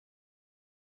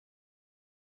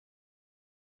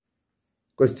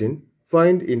Question.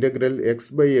 Find integral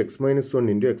x by x minus 1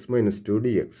 into x minus 2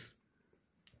 dx.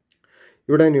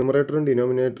 ഇവിടെ ന്യൂമറേറ്ററും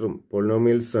ഡിനോമിനേറ്ററും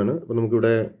polynomials ആണ്. അപ്പോൾ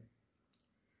നമുക്കിവിടെ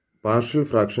പാർഷ്യൽ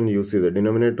ഫ്രാക്ഷൻ യൂസ് ചെയ്ത്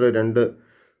ഡിനോമിനേറ്റർ രണ്ട്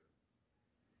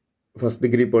ഫസ്റ്റ്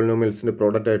ഡിഗ്രി പോളിനോമിയൽസിൻ്റെ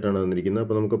പ്രോഡക്റ്റ് ആയിട്ടാണ് തന്നിരിക്കുന്നത്.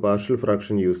 അപ്പോൾ നമുക്ക് പാർഷ്യൽ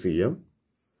ഫ്രാക്ഷൻ യൂസ് ചെയ്യാം.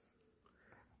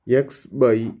 X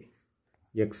by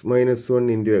X minus 1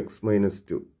 into X minus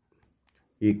 2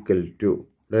 equal to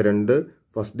ഇവിടെ രണ്ട്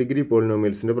ഫസ്റ്റ് ഡിഗ്രി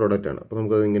പോളിനോമിയൽസിൻ്റെ പ്രോഡക്റ്റ് ആണ്. അപ്പോൾ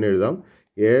നമുക്കത് ഇങ്ങനെ എഴുതാം.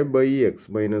 A by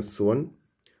X minus 1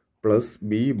 plus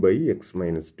B by X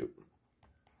minus 2.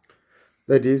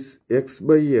 That is x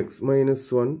by x minus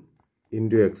 1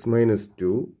 into x minus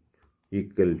 2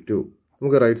 equal to,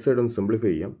 നമുക്ക് right side ഒന്ന്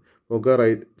simplify ചെയ്യാം. നമുക്ക്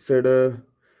റൈറ്റ് സൈഡ്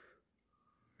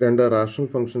രണ്ട് റാഷണൽ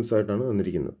ഫങ്ഷൻസ് ആയിട്ടാണ്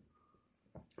തന്നിരിക്കുന്നത്.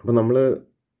 അപ്പോൾ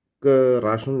നമ്മൾക്ക്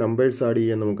റാഷണൽ നമ്പേഴ്സ് ആഡ്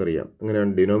ചെയ്യാൻ നമുക്കറിയാം.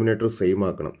 അങ്ങനെയാണ് ഡിനോമിനേറ്റർ സെയിം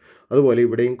ആക്കണം. അതുപോലെ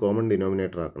ഇവിടെയും കോമൺ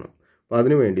ഡിനോമിനേറ്റർ ആക്കണം. അപ്പോൾ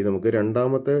അതിനുവേണ്ടി നമുക്ക്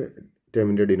രണ്ടാമത്തെ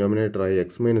ടേമിൻ്റെ ഡിനോമിനേറ്ററായ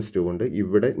എക്സ് മൈനസ് 2 കൊണ്ട്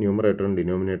ഇവിടെ ന്യൂമറേറ്ററും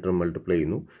ഡിനോമിനേറ്ററും മൾട്ടിപ്ലൈ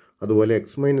ചെയ്യുന്നു. അതുപോലെ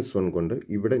എക്സ് മൈനസ് 1 കൊണ്ട്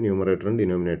ഇവിടെ ന്യൂമറേറ്ററും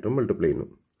ഡിനോമിനേറ്ററും മൾട്ടിപ്ലൈ ചെയ്യുന്നു.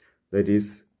 That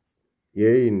is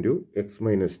A into X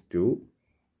minus 2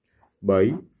 by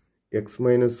X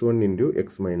minus 1 into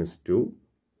X minus 2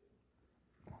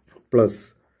 plus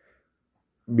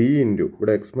B into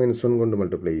ഇവിടെ എക്സ് മൈനസ് 1 കൊണ്ട്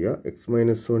മൾട്ടിപ്ലൈ ചെയ്യുക. X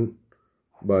minus 1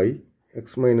 by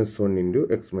X minus 1 into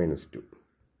X minus 2.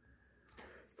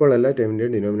 ഇപ്പോൾ എല്ലാ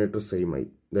ടൈമിൻ്റെയും ഡിനോമിനേറ്റർ സെയിം ആയി.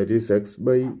 That is X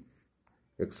by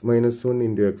X minus 1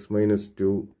 into X minus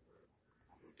 2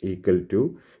 equal to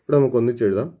ഇവിടെ നമുക്ക്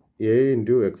ഒന്നിച്ചെഴുതാം. A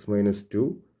into X minus 2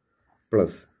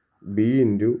 plus B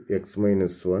into X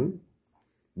minus 1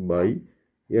 by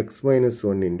X minus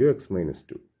 1 into X minus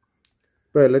 2.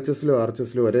 ഇപ്പോൾ L H എസിലും R H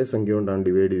എസിലും ഒരേ സംഖ്യ കൊണ്ടാണ്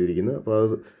divide ചെയ്തിരിക്കുന്നത്. അപ്പോൾ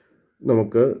അത്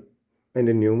നമുക്ക്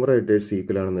അതിൻ്റെ ന്യൂമറേറ്റേഴ്സ്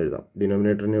ഈക്വൽ ആണെന്ന് എഴുതാം.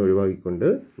 ഡിനോമിനേറ്ററിനെ ഒഴിവാക്കിക്കൊണ്ട്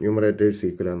ന്യൂമറേറ്റേഴ്സ്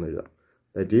ഈക്വൽ ആണെന്ന് എഴുതാം.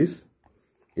 That is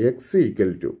X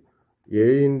equal to A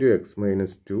into X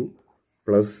minus 2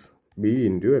 plus B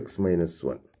into X minus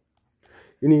 1.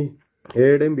 ഇനി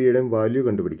എയുടെയും ബിയുടെയും വാല്യൂ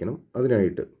കണ്ടുപിടിക്കണം.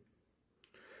 അതിനായിട്ട്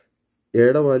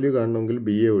എയുടെ വാല്യൂ കാണണമെങ്കിൽ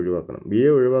ബിയെ ഒഴിവാക്കണം. ബിയെ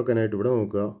ഒഴിവാക്കാനായിട്ട് ഇവിടെ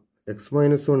നോക്കുക. എക്സ്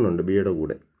മൈനസ് 1 ഉണ്ട് ബിയുടെ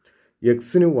കൂടെ.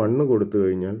 എക്സിന് 1 കൊടുത്തു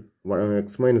കഴിഞ്ഞാൽ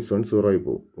എക്സ് മൈനസ് 1 0 ആയി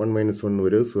പോകും. 1 മൈനസ് 1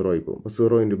 ഒരു 0 ആയി പോകും. അപ്പോൾ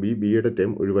 0 ഇൻറ്റു ബി, ബിയുടെ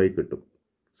ടൈം ഒഴിവായി കിട്ടും.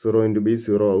 0 ഇൻറ്റു ബി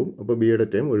 0 ആവും. അപ്പോൾ ബിയുടെ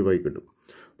ടൈം ഒഴിവായി കിട്ടും.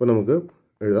 അപ്പോൾ നമുക്ക്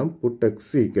എഴുതാം puttu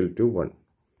X equal to 1.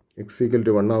 X equal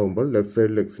to 1 ആകുമ്പോൾ ലെഫ്റ്റ്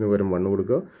സൈഡിൽ എക്സിന് പകരം 1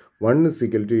 കൊടുക്കുക. 1 is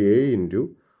equal to A into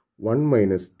 1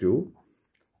 minus 2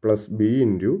 plus B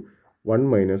into 1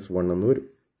 minus 1 എന്ന് വരും.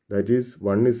 That is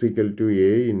 1 is equal to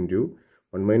A into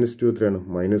 1 minus 2 എത്രയാണ്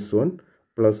മൈനസ് 1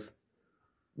 പ്ലസ്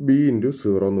ബി ഇൻറ്റു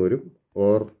 0 എന്ന് വരും.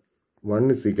 Or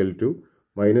 1 is equal to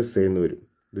minus A എന്ന് വരും.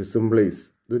 ദിസ് സിംപ്ലൈസ്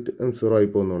ഇത് 0 ആയി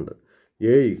പോകുന്നുണ്ട്.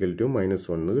 എ ഈക്വൽ ടു മൈനസ്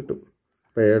 1 എന്ന് കിട്ടും.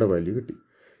 അപ്പോൾ എയുടെ വാല്യൂ കിട്ടി.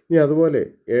 ഇനി അതുപോലെ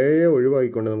എയെ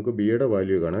ഒഴിവാക്കിക്കൊണ്ട് നമുക്ക് ബിയുടെ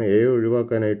വാല്യൂ കാണാം. എയെ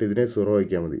ഒഴിവാക്കാനായിട്ട് ഇതിനെ 0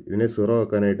 ആക്കിയാൽ മതി. ഇതിനെ 0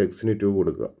 ആക്കാനായിട്ട് എക്സിന് 2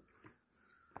 കൊടുക്കുക.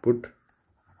 Put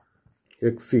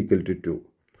x equal to 2.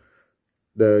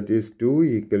 That is 2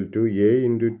 equal to a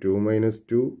into 2 minus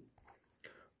 2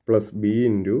 plus b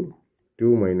into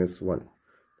 2 minus 1.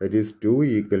 That is 2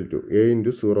 equal to a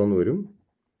into 0 എന്ന് വരും.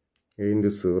 a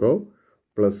into 0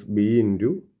 plus b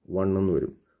into 1 എന്ന്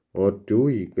വരും. or 2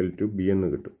 equal to b എന്ന്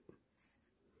കിട്ടും.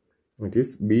 That is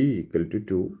b equal to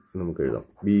 2 നമുക്ക് എഴുതാം.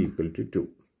 b equal to 2.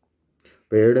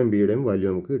 അപ്പോൾ എയുടെയും ബിയുടെയും വാല്യൂ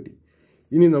നമുക്ക് കിട്ടി.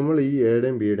 ഇനി നമ്മൾ ഈ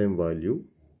എയുടെയും ബിയുടെയും വാല്യൂ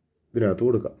ഇതിനകത്ത്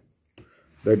കൊടുക്കാം.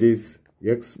 That is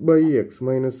X by X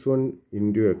minus 1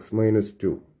 into X minus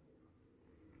 2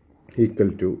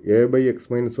 equal to A by X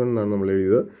minus 1 എന്നാണ് നമ്മൾ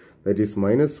എഴുതിയത്. That is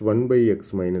minus 1 by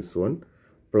X minus 1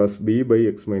 plus B by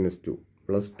X minus 2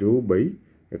 plus 2 by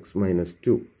X minus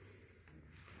 2.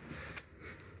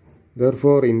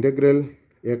 Therefore integral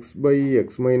X by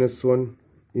X minus 1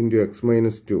 into X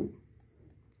minus 2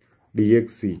 D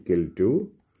X equal to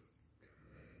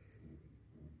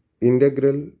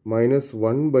integral minus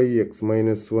 1 by x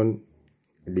minus 1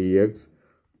 dx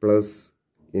plus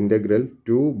integral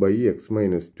 2 by x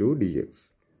minus 2 dx.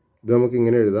 ഇത് നമുക്ക്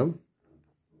ഇങ്ങനെ എഴുതാം.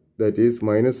 That is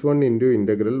minus 1 into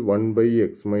integral 1 by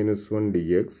X minus 1 D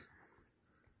X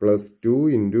plus 2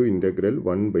 into integral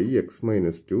 1 by X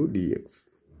minus 2 D X.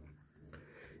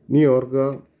 ഇനി ഓർക്കുക,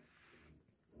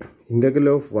 integral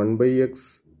of 1 by X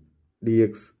D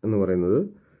X എന്ന് പറയുന്നത്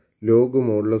log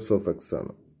modulus of X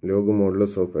ആണ്. Log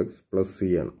modulus of X plus C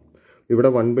ആണ്. ഇവിടെ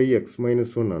 1 by X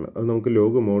minus 1 ആണ്. അത് നമുക്ക്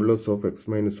log modulus of X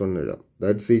minus 1 എഴുതാം.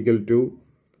 That's equal to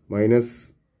minus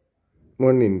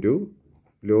 1 into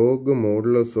log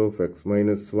modulus of X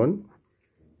minus 1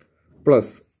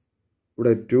 plus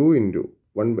ഇവിടെ 2 into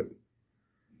 1 by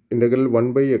integral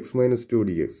 1 by x minus 2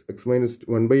 dx. x minus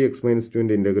 1 by x minus 2 in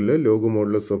integral log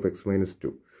modulus of x minus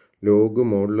 2. Log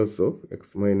modulus of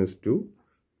x minus 2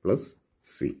 plus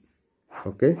c.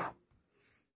 Okay.